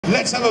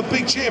Let's have a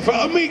big cheer for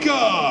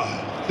Amiga.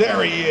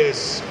 There he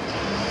is.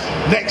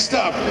 Next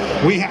up,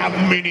 we have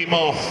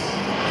Minimoth.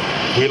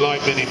 We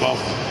like Minimoth.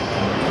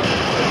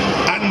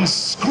 And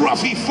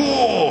Scruffy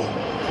 4.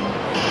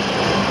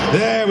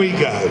 There we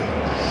go.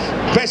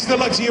 Best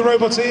of luck to you,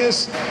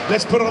 Roboteers.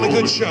 Let's put on a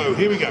good show.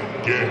 Here we go.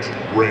 Get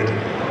ready.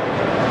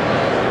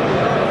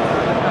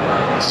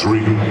 3,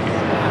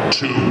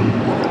 2,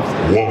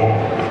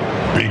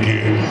 1,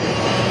 begin.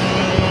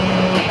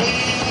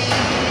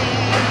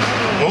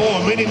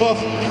 Oh,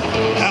 Minimoth,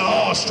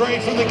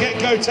 straight from the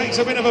get-go, takes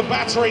a bit of a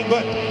battering,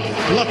 but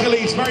luckily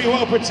it's very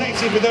well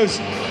protected with those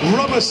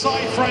rubber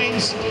side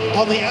frames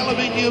on the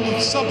aluminium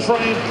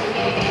subframe.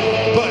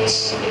 But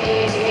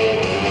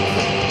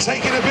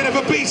taking a bit of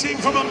a beating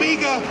from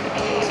Amiga.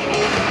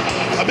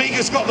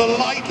 Amiga's got the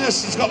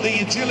lightness, it's got the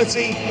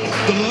agility,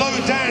 the low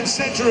down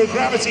center of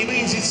gravity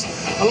means it's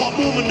a lot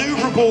more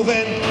maneuverable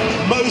than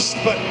most,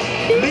 but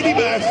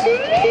Minimoth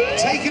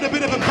taking a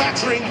bit of a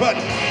battering, but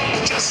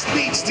just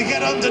needs to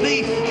get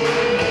underneath.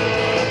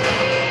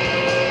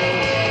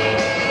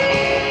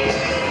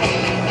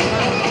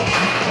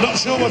 Not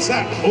sure what's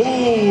that.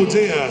 Oh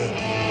dear.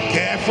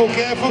 Careful,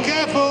 careful,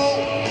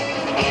 careful.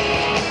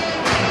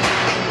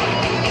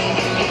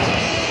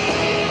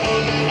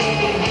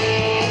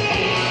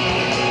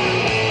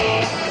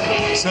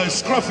 So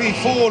Scruffy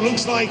 4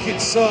 looks like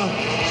it's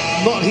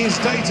not his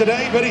day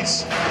today, but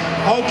it's...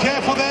 Oh,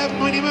 careful there,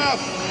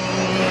 Minimoth.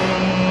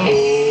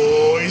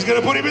 Oh, he's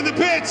going to put him in the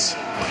pit.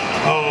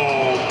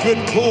 Oh, good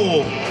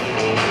call.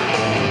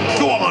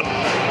 Go on.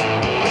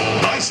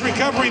 Nice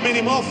recovery,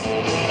 Minimoth.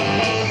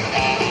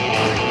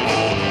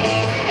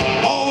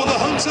 Oh, the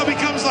hunter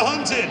becomes the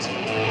hunted.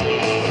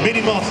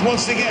 Minimoth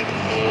wants to get...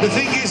 The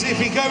thing is, if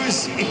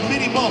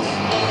Minimoth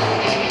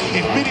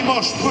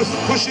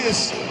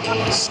pushes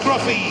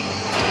Scruffy.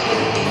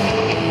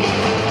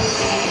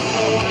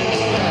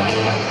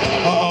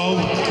 Uh-oh,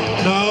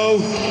 no.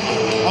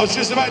 I was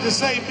just about to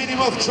say,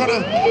 Minimoth trying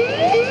to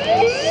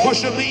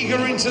push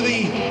Amiga into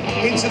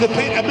the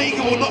pit.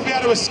 Amiga will not be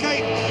able to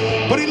escape,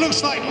 but it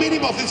looks like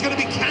Minimoth is going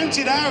to be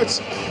counted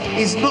out.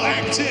 He's not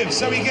active,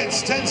 so he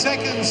gets 10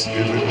 seconds.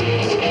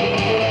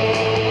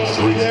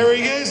 There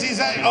he is. He's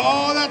at.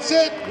 Oh, that's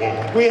it.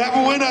 We have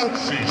a winner.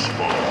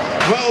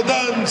 Well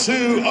done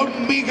to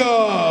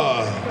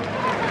Amiga.